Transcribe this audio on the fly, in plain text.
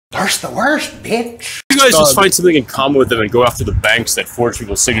worst, bitch. You guys just find something in common with them and go after the banks that forge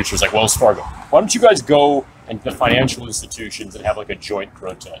people's signatures, like Wells Fargo. Why don't you guys go and the financial institutions and have like a joint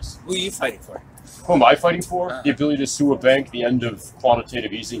protest? Who are you fighting for? Who am I fighting for? The ability to sue a bank, the end of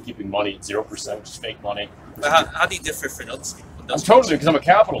quantitative easing, keeping money at 0%, which is fake money. How do you differ from those people? I'm totally, because I'm a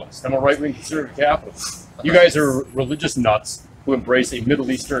capitalist. I'm a right-wing conservative capitalist. You guys are religious nuts who embrace a Middle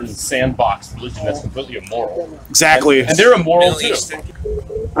Eastern sandbox religion that's completely immoral. Exactly. And they're immoral too.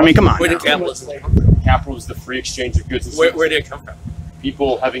 I mean, come on. Where did capitalism come from? Capitalism is the free exchange of goods and services. Where did it come from?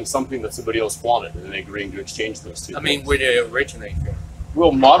 People having something that somebody else wanted and then agreeing to exchange those two. I mean, where did it originate from?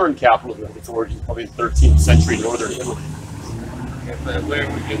 Well, modern capitalism has its origins probably in 13th century northern Italy. Yeah, but where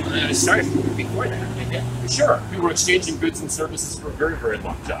were you? It started before that, didn't it? Sure. People were exchanging goods and services for a very, very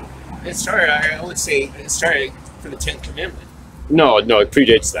long time. It started, I would say, it started for the 10th Commandment. No, it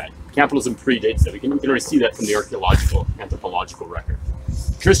predates that. Capitalism predates that. We can already see that from the anthropological record.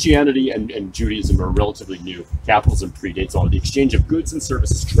 Christianity and Judaism are relatively new. Capitalism predates all. The exchange of goods and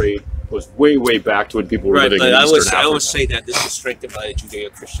services trade goes way, way back to when people were living in Eastern Africa. I would say that this is strengthened by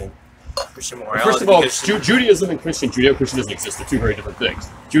Judeo-Christian morality. First of all, Judaism and Judeo-Christian doesn't exist. They're two very different things.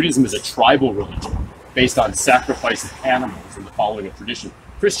 Judaism is a tribal religion based on sacrifice of animals and the following of tradition.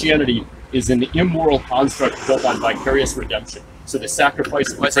 Christianity is an immoral construct built on vicarious redemption. So the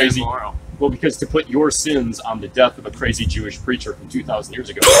sacrifice of a crazy... immoral? Well, because to put your sins on the death of a crazy Jewish preacher from 2,000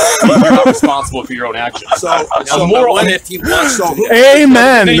 years ago, you're not responsible for your own actions. So moral. What if he wants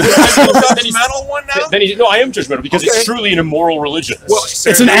Amen. Then he's judgmental one now? No, I am judgmental because it's truly an immoral religion. Well,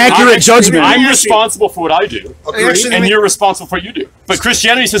 it's an accurate judgment. I'm responsible for what I do, and you're responsible for what you do. But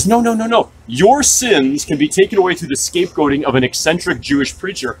Christianity says, no. Your sins can be taken away through the scapegoating of an eccentric Jewish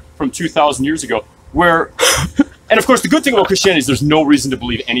preacher from 2,000 years ago, where... And of course, the good thing about Christianity is there's no reason to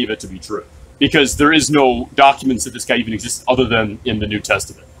believe any of it to be true, because there is no documents that this guy even exists other than in the New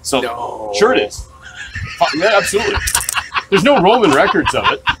Testament. So, Sure it is. Yeah, absolutely. There's no Roman records of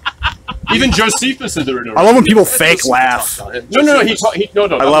it. Even Josephus said there were no. I love when people fake laugh. No.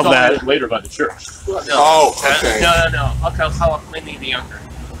 I love that. Later by the church. No. Okay. No. How Pliny the Younger?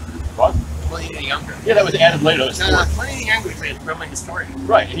 What? Pliny the Younger. Yeah, that was added later. No, Pliny the Younger was a Roman historian.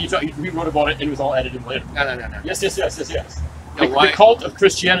 Right, and he wrote about it, and it was all added in later. No. Yes. No, the cult of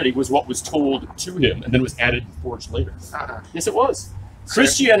Christianity was what was told to him, and then was added and forged later. Yes, it was.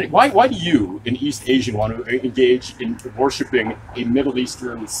 Christianity. Why do you, an East Asian, want to engage in worshiping a Middle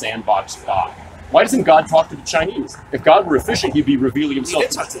Eastern sandbox god? Why doesn't God talk to the Chinese? If God were efficient, he'd be revealing himself. He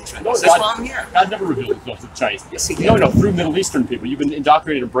did talk to the Chinese. No, That's why I'm here. God never revealed himself to the Chinese. Yes, he did. No, through Middle Eastern people. You've been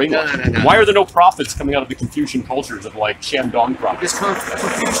indoctrinated and brainwashed. No. Why are there no prophets coming out of the Confucian cultures of like Shandong prophets? Because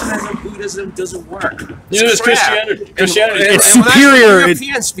Confucianism and Buddhism doesn't work. Neither does Christianity. It's superior.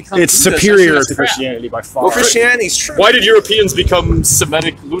 It's superior to Christianity by far. Well, Christianity's true. Why did Europeans become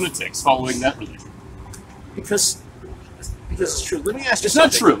Semitic lunatics following that religion? Because it's true. Let me ask you It's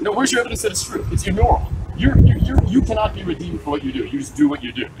something. not true. No, where's your evidence that it's true? It's immoral. You cannot be redeemed for what you do. You just do what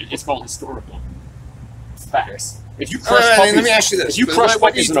you do. It's called historical facts. If you crush puppies, let me ask you this. If you crush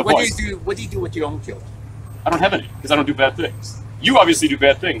puppies in a what bus, do you do with your own children? I don't have any because I don't do bad things. You obviously do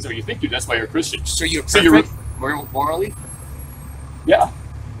bad things, or you think you do. That's why you're a Christian. So you're perfect, morally? Yeah.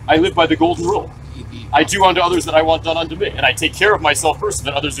 I live by the golden rule. I do unto others that I want done unto me, and I take care of myself first, so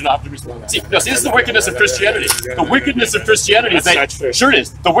that others do not have to respond. See, this is the wickedness of Christianity. The wickedness of Christianity is that sure it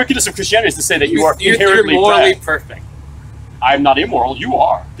is. The wickedness of Christianity is to say that you are inherently you're morally bad. perfect. I'm not immoral. You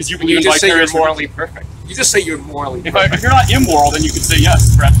are, because you believe in just say you're vicarious morally perfect. You just say you're morally perfect. If you're not immoral, then you can say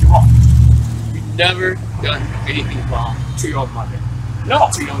yes. Perhaps you're wrong. You've never done anything wrong to your own mother. No.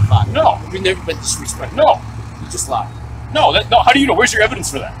 To your own father. No. You've never been disrespectful. No. You just lied. No, how do you know? Where's your evidence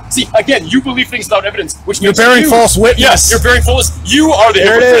for that? See, again, you believe things without evidence, which You're means bearing false witness. Yes, you're bearing false. You are the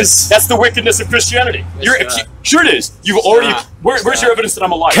There it hypocrite. is. That's the wickedness of Christianity. Sure it is. You've already. Where's your evidence that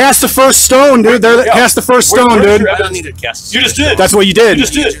I'm a liar? Cast the first stone, dude. Cast the first stone, dude. I don't need to cast. You just did. That's what you did. You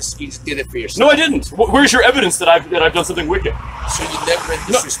just did. You just did it for yourself. No, I didn't. Where's your evidence that I've done something wicked? So you've never been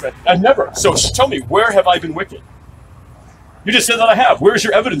disrespectful. I've never. So tell me, where have I been wicked? You just said that I have. Where's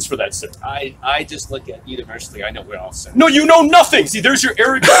your evidence for that, sir? I just look at universally. I know we're all sinners. No, you know nothing. See, there's your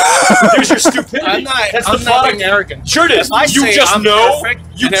arrogance. There's your stupidity. I'm That's not the product. being arrogant. Sure it is. If I You say just I'm know. perfect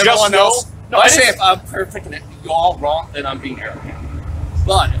You and just everyone know. else. No, I I say didn't- if I'm perfect and you're all wrong, then I'm being arrogant.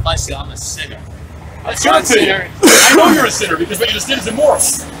 But if I say I'm a sinner, That's your opinion. I know you're a sinner because what you just did is immoral.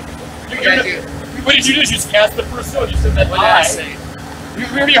 What did you do? You just cast the first stone. You said that What did I say? We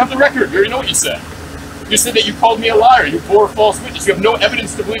already have the record. We already know what you said. You said that you called me a liar. You bore false witness. You have no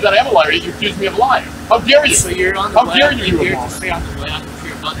evidence to believe that I am a liar, yet you accuse me of lying. How dare you? So you're on the How dare you? You're to say on the way out of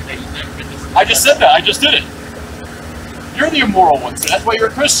your mother that you've never been disrespectful. I just said that. I just did it. You're the immoral one, so that's why you're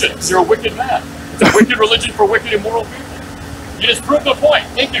a Christian. Because you're a wicked man. It's a wicked religion for wicked, immoral people. You just proved the point.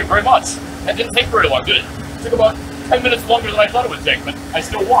 Thank you very much. That didn't take very long, did it? It took about 10 minutes longer than I thought it would take, but I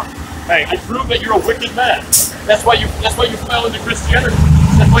still won. Hey, I proved that you're a wicked man. That's why you fell into Christianity.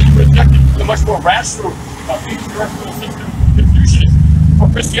 That's why you rejected the much more rational patriarchal system, Confucianism, for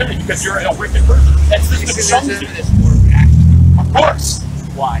Christianity, because you're a wicked person. That system shuns you. Of course.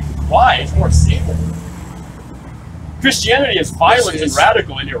 Why? Why? It's more stable. Christianity is violent and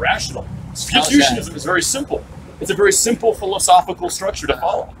radical and irrational. Confucianism is very simple. It's a very simple philosophical structure to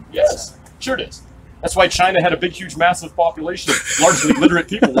follow. Yes, sure it is. That's why China had a big, huge, massive population of largely literate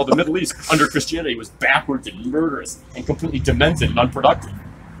people, while the Middle East, under Christianity, was backwards and murderous and completely demented and unproductive.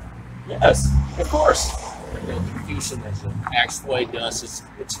 Yes, of course. Confucianism actually does is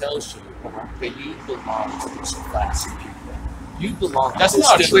it tells you that you belong to this class of people. You belong. That's to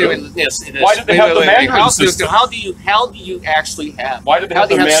not this. true. Yes, it is. Why did they have the Mandarin system? How do you actually have? Why did they have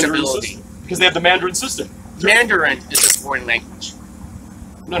the Mandarin stability? system? Because they have the Mandarin system. Mandarin is a foreign language.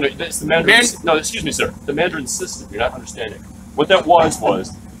 No, it's the Mandarin. No, excuse me, sir. The Mandarin system. You're not understanding. What that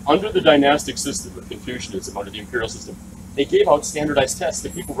was under the dynastic system of Confucianism, under the imperial system, they gave out standardized tests to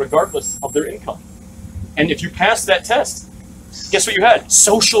people regardless of their income. And if you passed that test, guess what you had?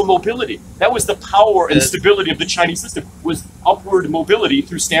 Social mobility. That was the power and stability of the Chinese system, was upward mobility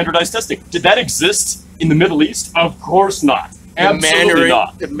through standardized testing. Did that exist in the Middle East? Of course not. Absolutely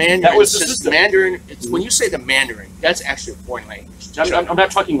not. The Mandarin, that was the system. Mandarin, when you say the Mandarin, that's actually a foreign language. I'm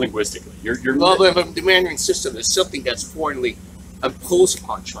not talking linguistically. Well, but the Mandarin system is something that's foreignly imposed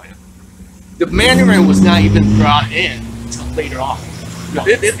upon China. The Mandarin was not even brought in until later on. No.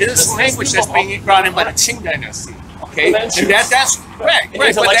 It is a language that's being brought in by the Qing dynasty. Okay, and that's correct. Right,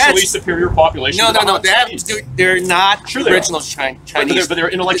 intellectually superior population. No. They're not original Chinese. But they're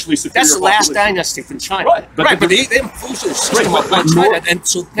intellectually superior. That's the last dynasty from China. Right, but they imposed a system upon China, and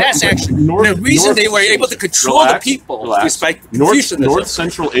so that's actually the reason they were able to control the people. Despite North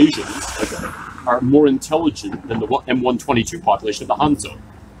Central Asians are more intelligent than the M122 population of the Hanzhou.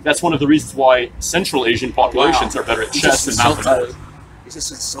 That's one of the reasons why Central Asian populations are better at chess and mathematics. It's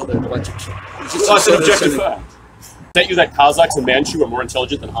just so intellectual. That's an objective fact. Sent you that Kazakhs and Manchu are more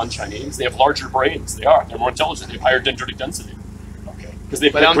intelligent than Han Chinese. They have larger brains. They're more intelligent. They have higher dendritic density. Okay. Because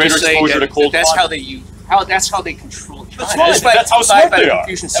they've got greater exposure to cold climate. That's how they control China. That's how smart they are.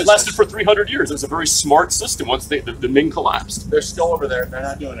 It lasted for 300 years. It was a very smart system once the Ming collapsed. They're still over there. They're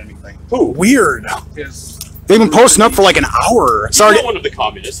not doing anything. Who? Weird. Because they've been posting up for like an hour. Sorry. He's not one of the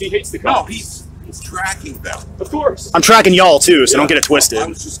communists. He hates the communists. No, he's tracking them. Of course. I'm tracking y'all too, so don't get it twisted. I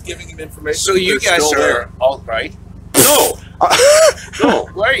was just giving him information. So you guys are all right? No. No.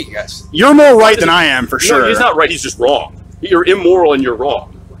 Where are you guys? You're more right than I am, for sure. No, he's not right. He's just wrong. You're immoral and you're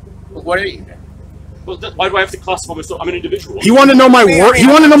wrong. Well, what are you then? Well, why do I have to classify myself? I'm an individual. He wanted to know my work. He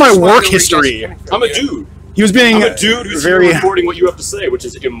wanted to know my work history. I'm a dude. He was being I'm a dude who's very recording what you have to say, which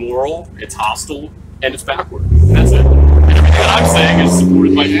is immoral, it's hostile, and it's backward. That's it. And everything that I'm saying is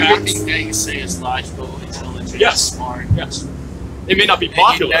supported by facts. Everything that you say is logical, intelligent, yes, smart. Yes. It may not be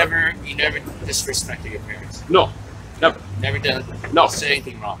popular. You never disrespected your parents. No. Never. Never done say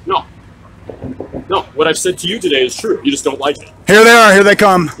anything wrong. No. No. What I've said to you today is true. You just don't like it. Here they are. Here they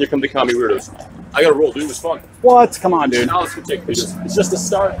come. Here come the commie weirdos. I gotta roll, dude. It was fun. What? Come on, dude. Now let's go take pictures. It's just a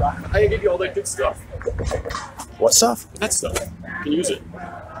start. I give you all that good stuff. What stuff? That stuff. You can use it.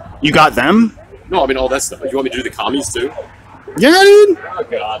 You got them? No, I mean all that stuff. You want me to do the commies too? Yeah, dude. Oh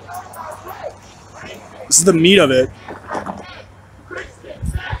God. This is the meat of it.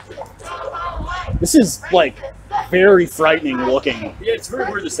 This is like very frightening looking. Yeah, it's very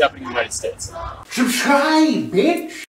weird this happening in the United States. Subscribe, bitch!